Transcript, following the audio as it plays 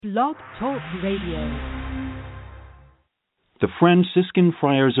Blog Talk Radio. The Franciscan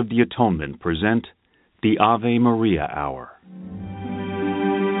Friars of the Atonement present the Ave Maria Hour.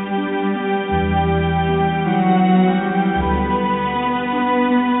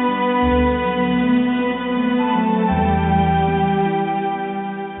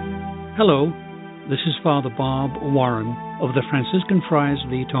 Hello, this is Father Bob Warren of the Franciscan Friars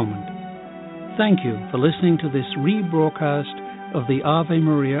of the Atonement. Thank you for listening to this rebroadcast of the Ave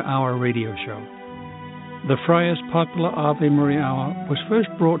Maria Hour radio show. The Friars' popular Ave Maria Hour was first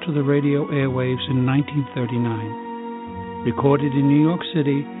brought to the radio airwaves in 1939, recorded in New York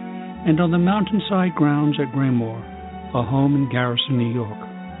City and on the mountainside grounds at Graymoor, a home in Garrison, New York.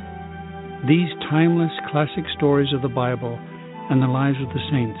 These timeless classic stories of the Bible and the lives of the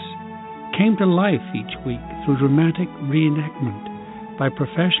saints came to life each week through dramatic reenactment by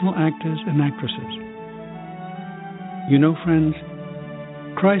professional actors and actresses. You know, friends,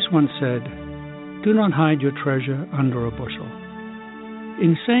 Christ once said, "Do not hide your treasure under a bushel."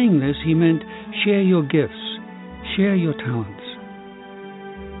 In saying this, he meant share your gifts, share your talents.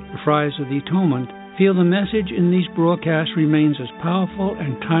 The Friars of the Atonement feel the message in these broadcasts remains as powerful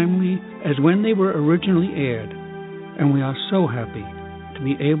and timely as when they were originally aired, and we are so happy to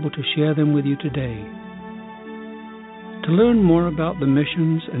be able to share them with you today. To learn more about the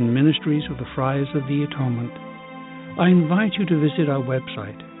missions and ministries of the Friars of the Atonement, I invite you to visit our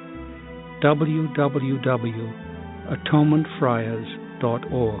website,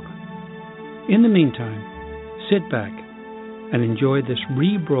 www.atonementfriars.org. In the meantime, sit back and enjoy this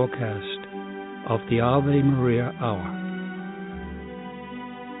rebroadcast of the Ave Maria Hour.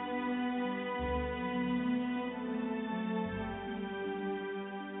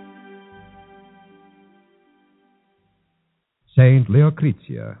 Saint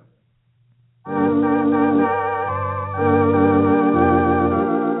Leocretia.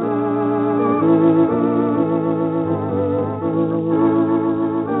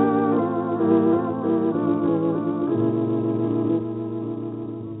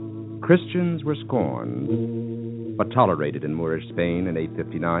 Christians were scorned, but tolerated in Moorish Spain in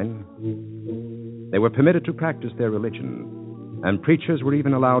 859. They were permitted to practice their religion, and preachers were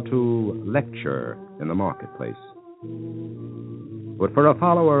even allowed to lecture in the marketplace. But for a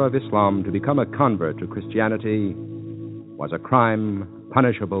follower of Islam to become a convert to Christianity was a crime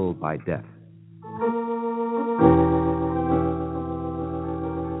punishable by death.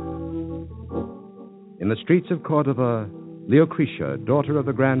 In the streets of Cordova, Leocretia, daughter of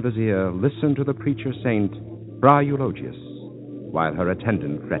the Grand Vizier, listened to the preacher saint Fra Eulogius while her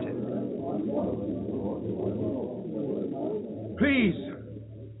attendant fretted. Please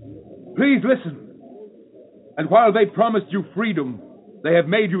listen. And while they promised you freedom, they have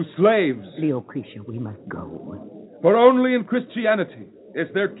made you slaves. Leocretia, we must go. For only in Christianity is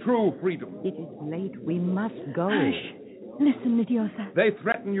there true freedom. It is late. We must go. Hush. Listen, Lidiosa. They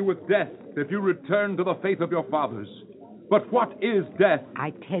threaten you with death if you return to the faith of your fathers. But what is death?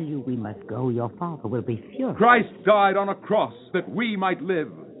 I tell you we must go. Your father will be furious. Christ died on a cross that we might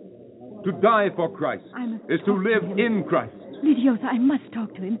live. To die for Christ is to live in Christ. Lidiosa, I must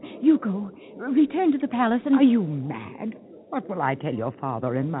talk to him. You go. Return to the palace and... Are you mad? What will I tell your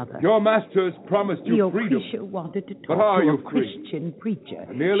father and mother? Your masters promised you freedom. Leocretia wanted to talk But are to you a Christian preacher.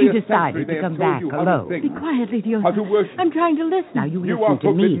 Nearly She a decided century to come back alone. Be quiet, Lidiosa. How to worship. I'm trying to listen. Now you are listen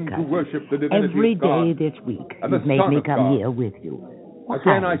to me, forbidden to cousin. worship the divinity Every of God day this week, and the you've made Son me of come God. here with you. Why?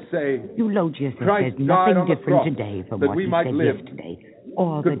 Again I say, Eulogius has Christ said died on nothing the different cross today from that what we he might said live. yesterday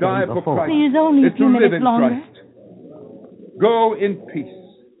or to the die day for before. Christ Please, only a is few to live minutes in longer. Christ. Go in peace.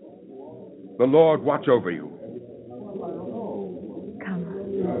 The Lord watch over you. Come.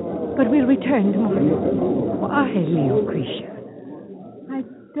 But we'll return tomorrow. Why, Leocretia? I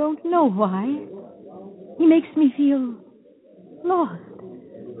don't know why. He makes me feel lost.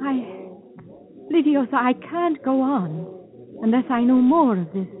 Lidiosa, I can't go on unless I know more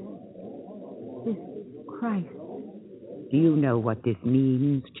of this Christ. Do you know what this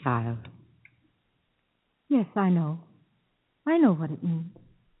means, child? Yes, I know. I know what it means.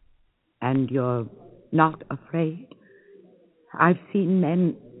 And you're not afraid? I've seen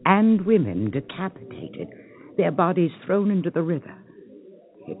men and women decapitated, their bodies thrown into the river.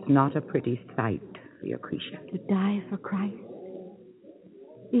 It's not a pretty sight, Leocretia. To die for Christ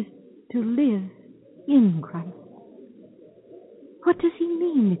is to live in Christ. What does he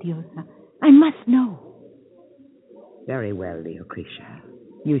mean, Lidiosa? I must know. Very well, Leocretia.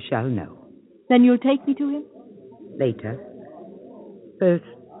 You shall know. Then you'll take me to him? Later. First,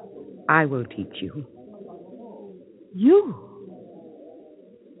 I will teach you. You?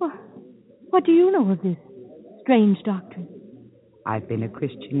 What do you know of this strange doctrine? I've been a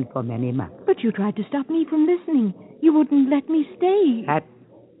Christian for many months. But you tried to stop me from listening. You wouldn't let me stay. That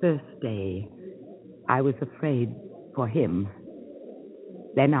first day, I was afraid for him.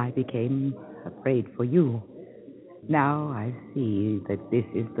 Then I became afraid for you. Now I see that this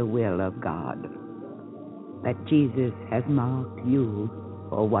is the will of God, that Jesus has marked you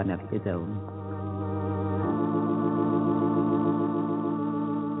for one of his own.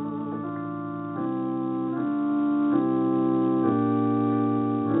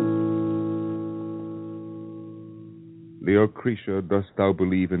 Leocretia, dost thou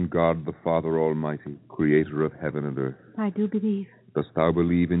believe in God the Father Almighty, creator of heaven and earth? I do believe. Dost thou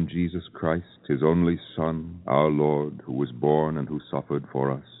believe in Jesus Christ, his only Son, our Lord, who was born and who suffered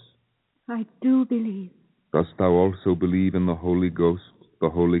for us? I do believe. Dost thou also believe in the Holy Ghost, the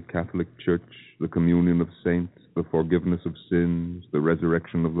Holy Catholic Church, the communion of saints, the forgiveness of sins, the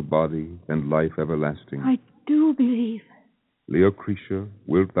resurrection of the body, and life everlasting? I do believe. Leocretia,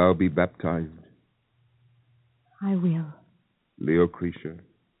 wilt thou be baptized? I will. Leocretia,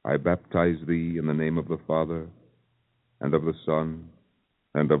 I baptize thee in the name of the Father, and of the Son,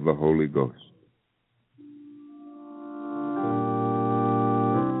 and of the Holy Ghost.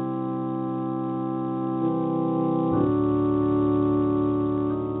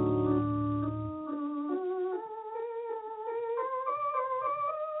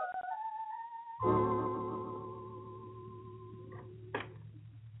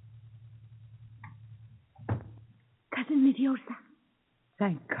 Cousin Mediosa.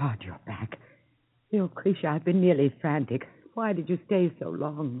 Thank God you're back. Leocretia, I've been nearly frantic. Why did you stay so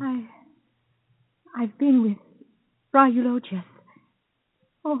long? I've been with Fra Eulogius.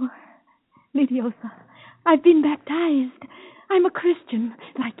 Oh, Mediosa, I've been baptized. I'm a Christian,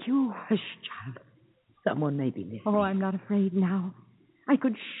 like you. Hush, child. Someone may be listening. Oh, I'm not afraid now. I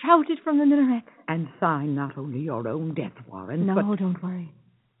could shout it from the minarets. And sign not only your own death warrant, No, but... don't worry.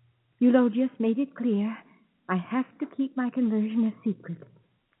 Eulogius made it clear I have to keep my conversion a secret.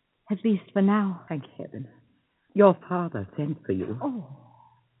 At least for now. Thank heaven. Your father sent for you.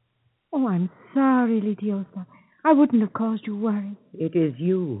 Oh, I'm sorry, Lidiosa. I wouldn't have caused you worry. It is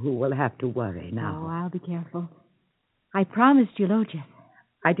you who will have to worry now. Oh, I'll be careful. I promised Eulogius.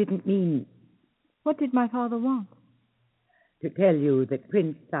 I didn't mean... What did my father want? To tell you that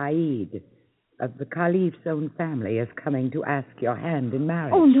Prince Said of the Caliph's own family is coming to ask your hand in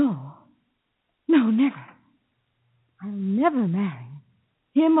marriage. Oh, no. No, never. I'll never marry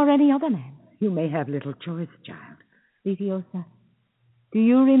him or any other man. You may have little choice, child. Lidiosa, do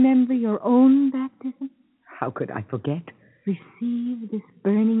you remember your own baptism? How could I forget? Receive this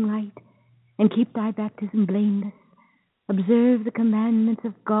burning light and keep thy baptism blameless. Observe the commandments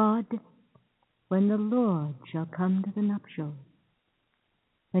of God when the Lord shall come to the nuptials.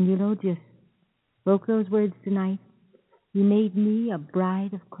 When Eulogius spoke those words tonight, he made me a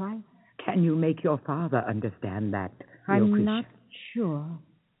bride of Christ. Can you make your father understand that? I'm not sure.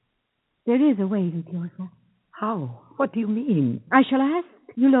 There is a way, Lidiosa. How? What do you mean? I shall ask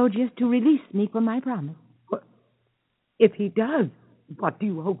Eulogius to release me from my promise. If he does, what do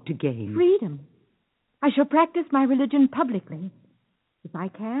you hope to gain? Freedom. I shall practice my religion publicly. If I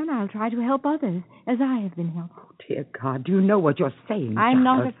can, I'll try to help others as I have been helped. Oh, dear God, do you know what you're saying, I'm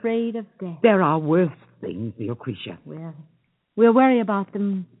child? not afraid of death. There are worse things, Leocretia. Well, we'll worry about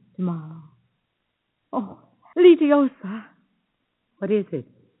them tomorrow. Oh, Lidiosa. What is it?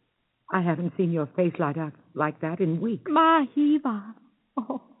 I haven't seen your face like that in weeks. Mahiba.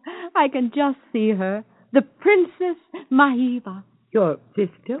 Oh, I can just see her. The Princess Mahiba. Your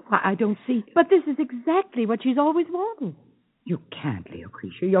sister? I don't see... But this is exactly what she's always wanted. You can't,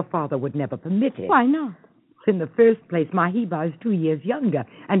 Leocretia. Your father would never permit it. Why not? In the first place, Mahiba is 2 years younger,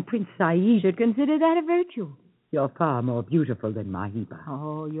 and Prince Said should consider that a virtue. You're far more beautiful than Mahiba.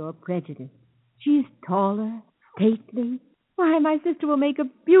 Oh, you're prejudiced. She's taller, stately. Why, my sister will make a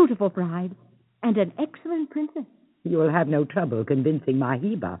beautiful bride and an excellent princess. You will have no trouble convincing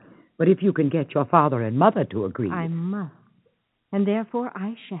Mahiba, but if you can get your father and mother to agree... I must, and therefore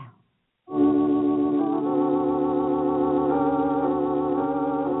I shall.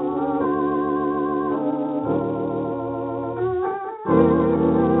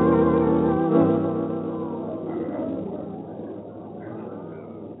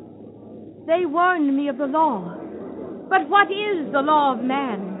 They warned me of the law. But what is the law of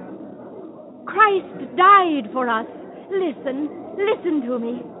man? Christ died for us. Listen to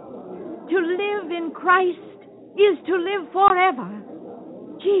me. To live in Christ is to live forever.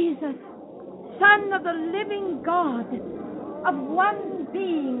 Jesus, Son of the living God, of one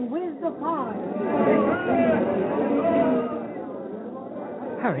being with the Father.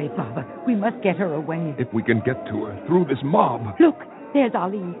 Hurry, Father. We must get her away. If we can get to her through this mob. Look, there's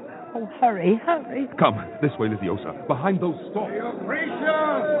Ali. Oh, hurry, hurry. Come, this way, Liziosa. Behind those stalks.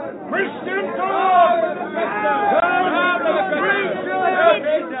 Leocretia! Christian God!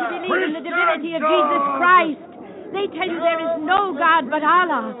 To believe in the divinity of Jesus Christ. They tell you there is no God but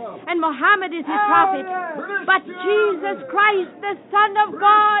Allah, and Muhammad is his prophet. But Jesus Christ, the Son of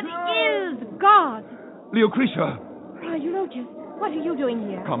God, is God. Leocretia! Friar Eulogius, what are you doing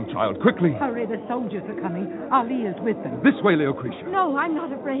here? Come, child, quickly. Hurry, the soldiers are coming. Ali is with them. This way, Leocretia. No, I'm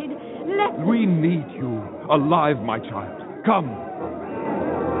not afraid. We need you. Alive, my child. Come.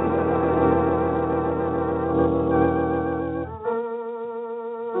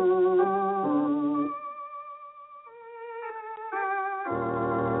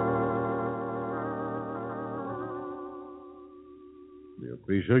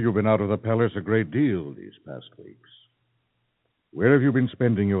 Leocretia, you've been out of the palace a great deal these past weeks. Where have you been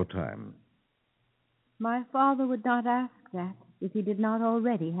spending your time? My father would not ask that if he did not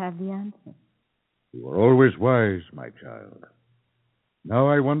already have the answer. You were always wise, my child. Now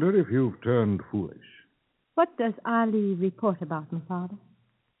I wonder if you've turned foolish. What does Ali report about me, Father?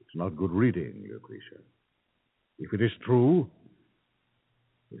 It's not good reading, Leocretia. If it is true,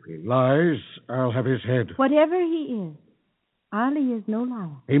 if he lies, I'll have his head. Whatever he is, Ali is no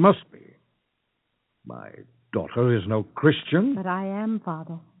liar. He must be. My daughter is no Christian. But I am,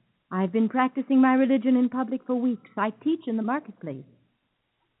 Father. I've been practicing my religion in public for weeks. I teach in the marketplace.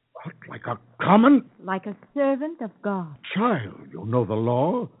 What, like a common? Like a servant of God. Child, you know the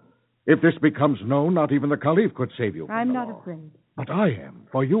law. If this becomes known, not even the Caliph could save you from I'm the not law. afraid. But I am,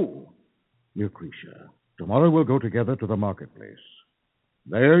 for you. Lucretia, tomorrow we'll go together to the marketplace.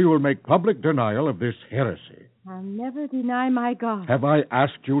 There you will make public denial of this heresy. I'll never deny my God. Have I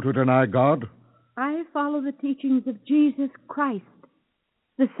asked you to deny God? I follow the teachings of Jesus Christ,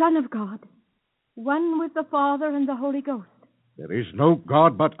 the Son of God, one with the Father and the Holy Ghost. There is no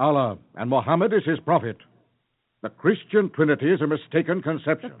God but Allah, and Muhammad is his prophet. The Christian Trinity is a mistaken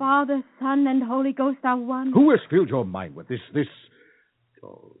conception. The Father, Son, and Holy Ghost are one. Who has filled your mind with this?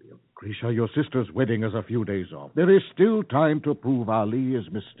 Oh, Lucretia, your sister's wedding is a few days off. There is still time to prove Ali is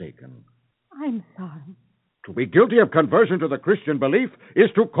mistaken. I'm sorry. To be guilty of conversion to the Christian belief is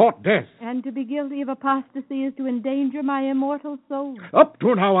to court death. And to be guilty of apostasy is to endanger my immortal soul. Up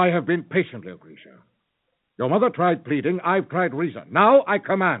to now I have been patient, Lucretia. Your mother tried pleading, I've tried reason. Now I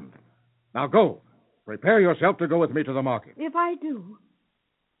command. Now go. Prepare yourself to go with me to the market. If I do,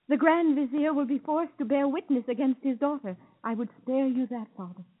 the Grand Vizier will be forced to bear witness against his daughter. I would spare you that,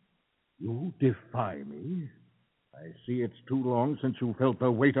 Father. You defy me? I see it's too long since you felt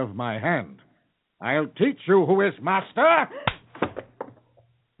the weight of my hand. I'll teach you who is master.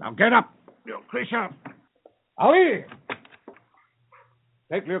 Now get up, Lucretia. Ali!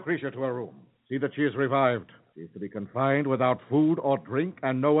 Take Lucretia to her room. See that she is revived. She is to be confined without food or drink,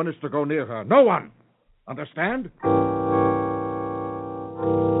 and no one is to go near her. No one! Understand?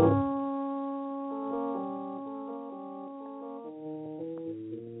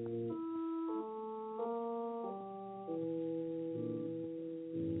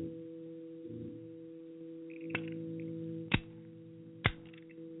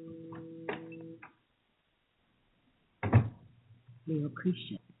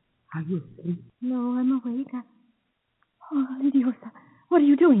 Leocretia, are you asleep? No, I'm awake. Oh, Lidiosa, what are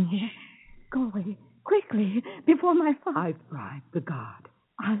you doing here? Go away, quickly, before my father. I've bribed the guard.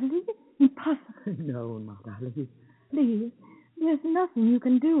 Ali? Impossible. No, not Ali. Please, there's nothing you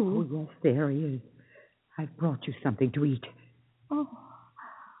can do. Oh, yes, there he is. I've brought you something to eat. Oh,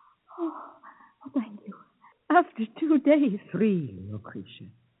 thank you. After 2 days. 3, Lucretia.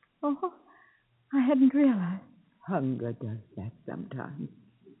 Oh, I hadn't realized. Hunger does that sometimes.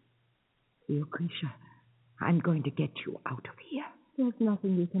 Leocretia, I'm going to get you out of here. There's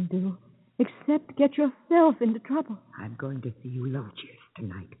nothing you can do except get yourself into trouble. I'm going to see Eulogius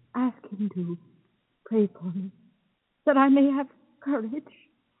tonight. Ask him to pray for me, that I may have courage.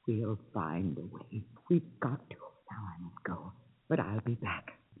 We'll find a way. We've got to. Now I must go, but I'll be back.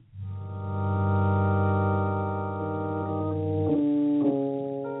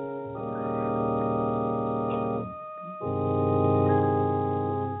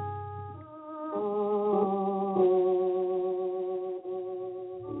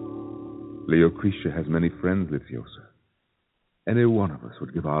 Leocretia has many friends, Liziosa. Any one of us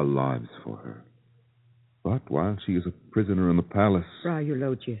would give our lives for her. But while she is a prisoner in the palace... Friar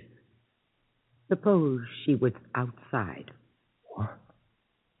Eulogius, suppose she was outside. What?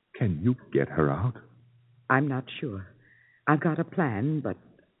 Can you get her out? I'm not sure. I've got a plan, but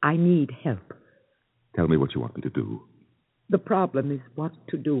I need help. Tell me what you want me to do. The problem is what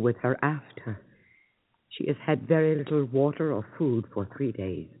to do with her after. She has had very little water or food for 3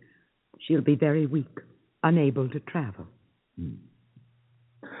 days. She'll be very weak, unable to travel.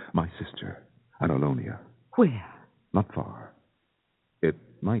 My sister, Analonia. Where? Not far. It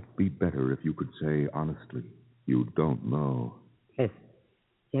might be better if you could say honestly, you don't know.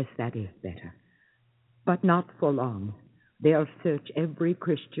 Yes, that is better. But not for long. They'll search every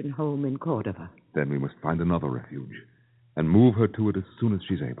Christian home in Cordova. Then we must find another refuge and move her to it as soon as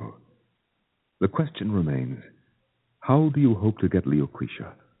she's able. The question remains, how do you hope to get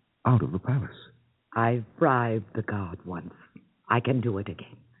Leocretia out of the palace? I've bribed the guard once. I can do it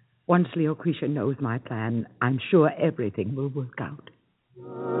again. Once Leocretia knows my plan, I'm sure everything will work out.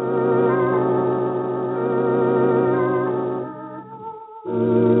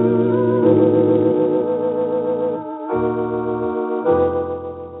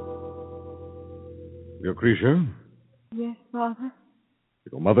 Leocretia? Yes, Father?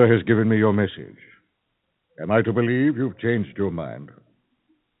 Your mother has given me your message. Am I to believe you've changed your mind?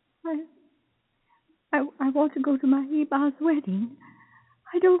 I want to go to my Eba's wedding.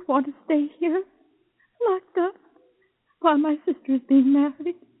 I don't want to stay here, locked up, while my sister is being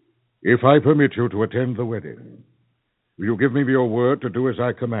married. If I permit you to attend the wedding, will you give me your word to do as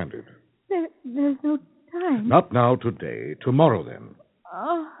I commanded? There's no time. Not now, today. Tomorrow, then.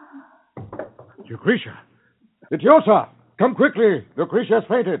 Lucretia! Itiosa! Come quickly! Lucretia's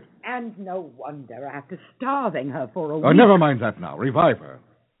fainted. And no wonder, after starving her for a week. Never mind that now. Revive her.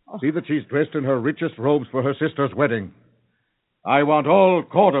 See that she's dressed in her richest robes for her sister's wedding. I want all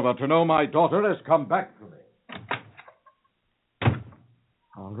Cordova to know my daughter has come back to me.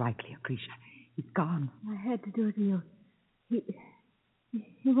 All right, Leocretia. He's gone. I had to do it, Leo.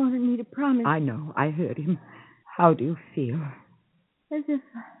 He wanted me to promise. I know. I heard him. How do you feel? As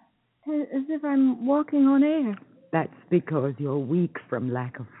if I'm walking on air. That's because you're weak from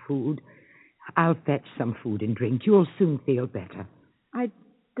lack of food. I'll fetch some food and drink. You'll soon feel better. I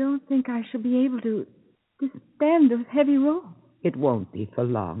don't think I shall be able to stand those heavy rolls. It won't be for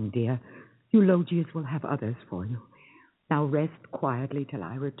long, dear. Eulogius will have others for you. Now rest quietly till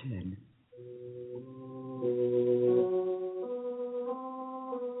I return.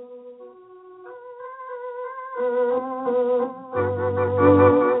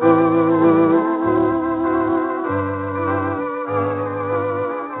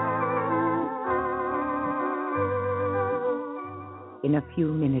 In a few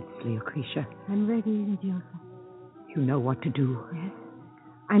minutes, Leocretia. I'm ready, Joseph. You know what to do. Yes.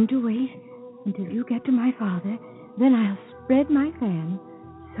 I'm to wait until you get to my father. Then I'll spread my fan,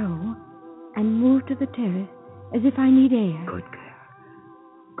 so, and move to the terrace as if I need air. Good girl.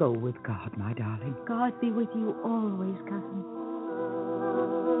 Go with God, my darling. God be with you always, cousin.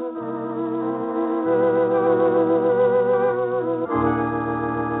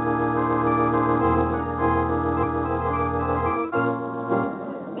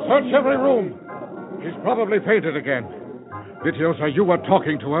 Search every room. She's probably fainted again. Itiosa, you were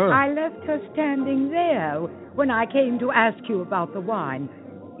talking to her. I left her standing there when I came to ask you about the wine.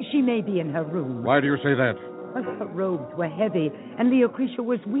 She may be in her room. Why do you say that? Well, her robes were heavy, and Leocretia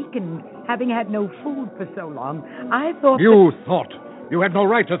was weakened, having had no food for so long. I thought... You thought. You had no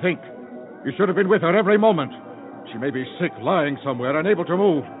right to think. You should have been with her every moment. She may be sick, lying somewhere, unable to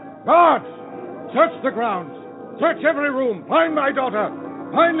move. Guards! Search the grounds. Search every room. Find my daughter.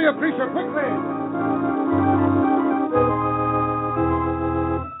 Find Leocretia quickly.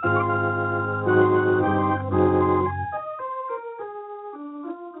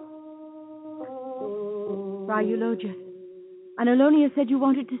 Fra Eulogius, Analonia said you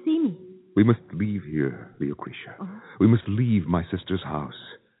wanted to see me. We must leave here, Leocretia. We must leave my sister's house.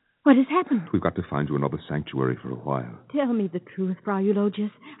 What has happened? We've got to find you another sanctuary for a while. Tell me the truth, Fra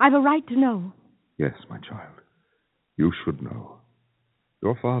Eulogius. I've a right to know. Yes, my child. You should know.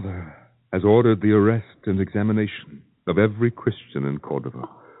 Your father has ordered the arrest and examination of every Christian in Cordova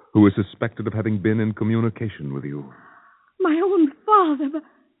who is suspected of having been in communication with you. My own father,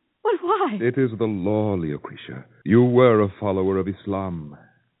 but why? It is the law, Leocretia. You were a follower of Islam.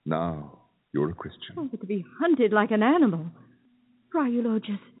 Now you're a Christian. Oh, but to be hunted like an animal. Fra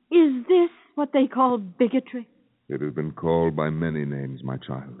Eulogius, is this what they call bigotry? It has been called by many names, my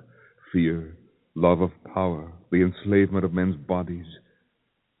child. Fear, love of power, the enslavement of men's bodies.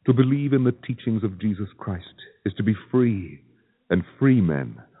 To believe in the teachings of Jesus Christ is to be free, and free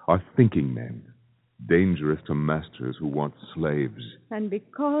men are thinking men, dangerous to masters who want slaves. And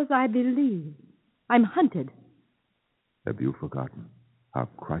because I believe, I'm hunted. Have you forgotten how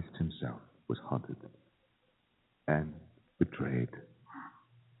Christ himself was hunted and betrayed?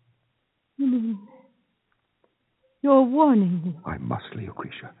 You mean You're warning me. I must,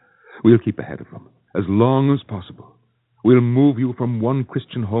 Leocretia. We'll keep ahead of them as long as possible. We'll move you from one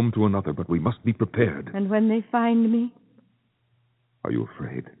Christian home to another, but we must be prepared. And when they find me? Are you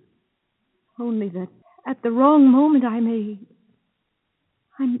afraid? Only that at the wrong moment I may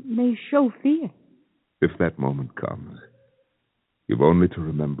show fear. If that moment comes, you've only to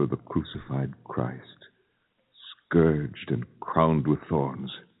remember the crucified Christ, scourged and crowned with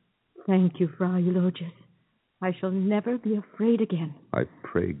thorns. Thank you, Fra Eulogius. I shall never be afraid again. I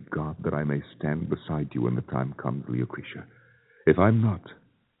pray God that I may stand beside you when the time comes, Leocretia. If I'm not,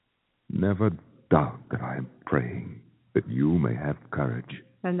 never doubt that I am praying that you may have courage.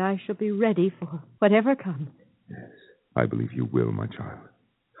 And I shall be ready for whatever comes. Yes, I believe you will, my child.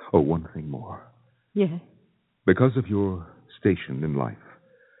 Oh, one thing more. Yes. Because of your station in life,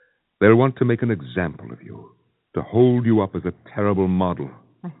 they'll want to make an example of you, to hold you up as a terrible model.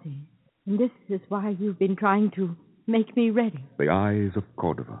 I see. And this is why you've been trying to make me ready. The eyes of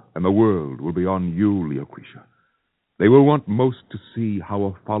Cordova and the world will be on you, Leocretia. They will want most to see how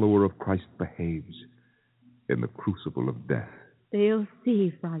a follower of Christ behaves in the crucible of death. They'll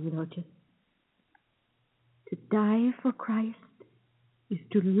see, Fra Eulogius. To die for Christ is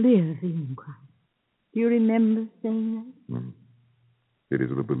to live in Christ. Do you remember saying that? It is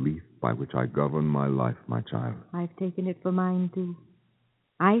the belief by which I govern my life, my child. I've taken it for mine, too.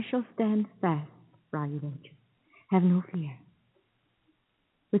 I shall stand fast, Fra Eulogius. Have no fear.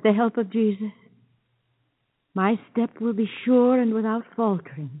 With the help of Jesus, my step will be sure and without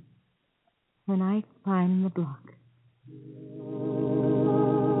faltering when I climb the block.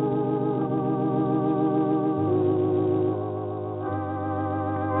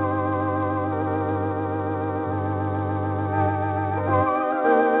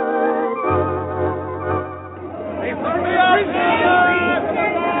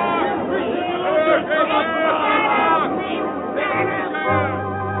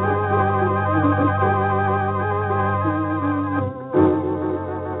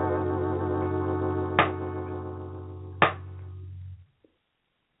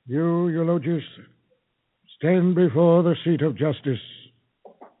 You, Eulogius, stand before the seat of justice.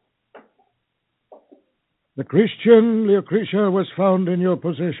 The Christian Leocretia was found in your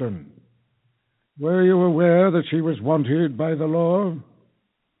possession. Were you aware that she was wanted by the law?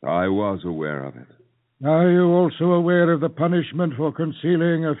 I was aware of it. Are you also aware of the punishment for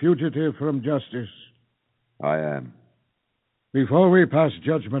concealing a fugitive from justice? I am. Before we pass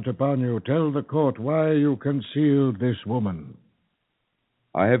judgment upon you, tell the court why you concealed this woman.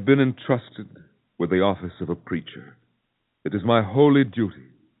 I have been entrusted with the office of a preacher. It is my holy duty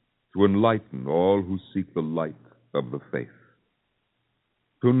to enlighten all who seek the light of the faith.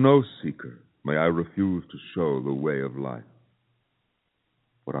 To no seeker may I refuse to show the way of life.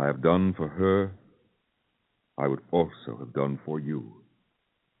 What I have done for her, I would also have done for you,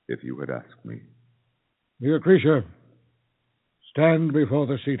 if you had asked me. Leocretia, stand before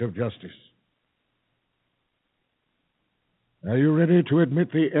the seat of justice. Are you ready to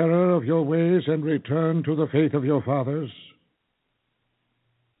admit the error of your ways and return to the faith of your fathers?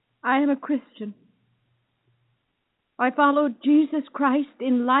 I am a Christian. I follow Jesus Christ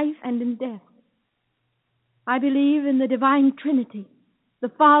in life and in death. I believe in the divine Trinity, the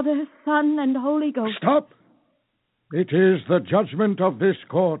Father, Son, and Holy Ghost. Stop! It is the judgment of this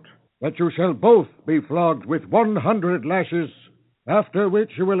court that you shall both be flogged with 100 lashes, after which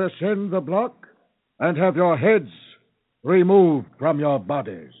you will ascend the block and have your heads removed from your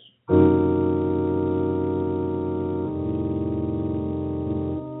bodies.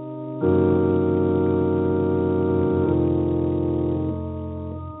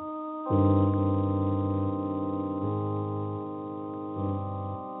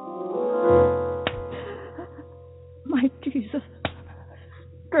 My Jesus,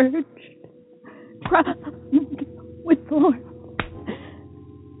 scourged, crowned with thorns,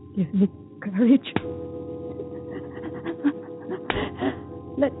 give me courage.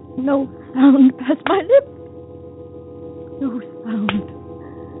 Let no sound pass my lips. No sound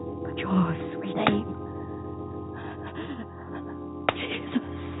but your sweet name. Jesus.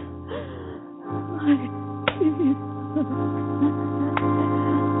 My Jesus.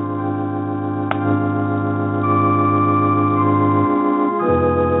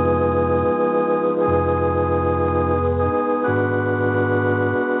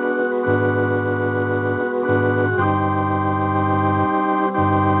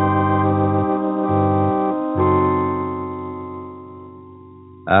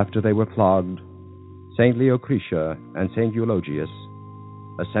 After they were flogged, St. Leocretia and St. Eulogius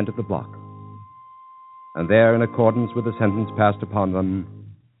ascended the block, and there, in accordance with the sentence passed upon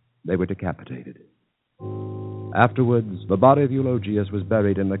them, they were decapitated. Afterwards, the body of Eulogius was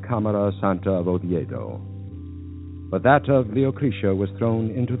buried in the Camera Santa of Oviedo, but that of Leocretia was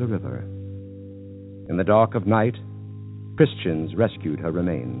thrown into the river. In the dark of night, Christians rescued her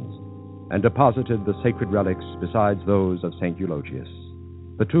remains and deposited the sacred relics beside those of St. Eulogius,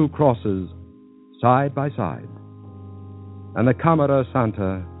 the two crosses side by side. And the Camera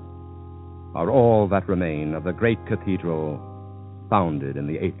Santa are all that remain of the great cathedral founded in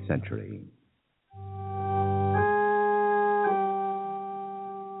the 8th century.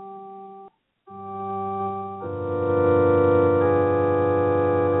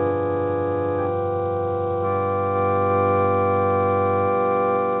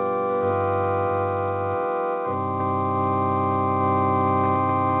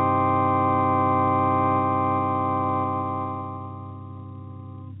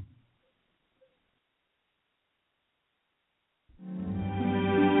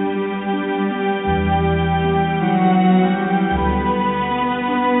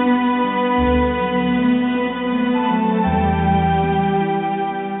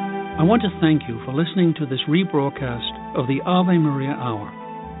 I want to thank you for listening to this rebroadcast of the Ave Maria Hour,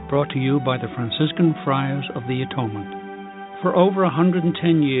 brought to you by the Franciscan Friars of the Atonement. For over 110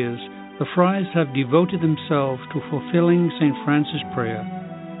 years, the friars have devoted themselves to fulfilling St. Francis' prayer,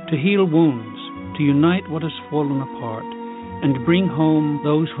 to heal wounds, to unite what has fallen apart, and to bring home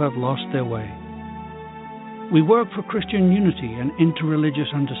those who have lost their way. We work for Christian unity and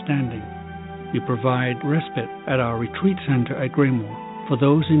interreligious understanding. We provide respite at our retreat center at Greymoor for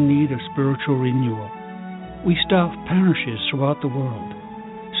those in need of spiritual renewal. We staff parishes throughout the world,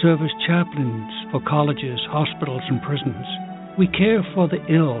 serve as chaplains for colleges, hospitals, and prisons. We care for the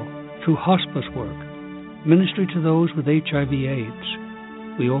ill through hospice work, ministry to those with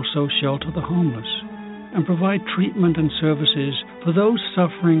HIV/AIDS. We also shelter the homeless and provide treatment and services for those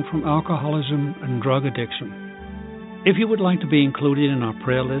suffering from alcoholism and drug addiction. If you would like to be included in our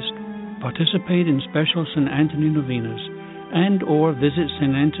prayer list, participate in special St. Anthony novenas, and or visit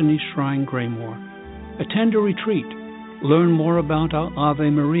St. Anthony's Shrine, Greymoor, attend a retreat, learn more about our Ave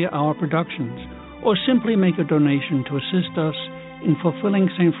Maria Hour productions, or simply make a donation to assist us in fulfilling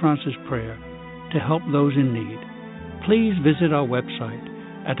St. Francis' prayer to help those in need, please visit our website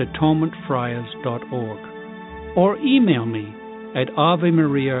at atonementfriars.org or email me at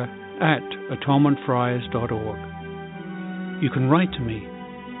avemaria@atonementfriars.org. You can write to me,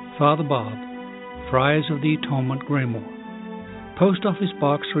 Father Bob, Friars of the Atonement, Greymoor, Post Office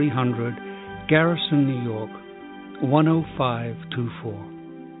Box 300, Garrison, New York, 10524.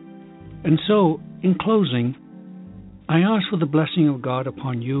 And so, in closing, I ask for the blessing of God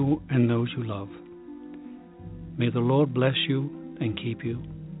upon you and those you love. May the Lord bless you and keep you.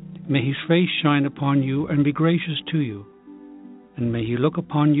 May his face shine upon you and be gracious to you. And may he look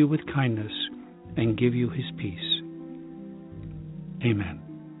upon you with kindness and give you his peace. Amen.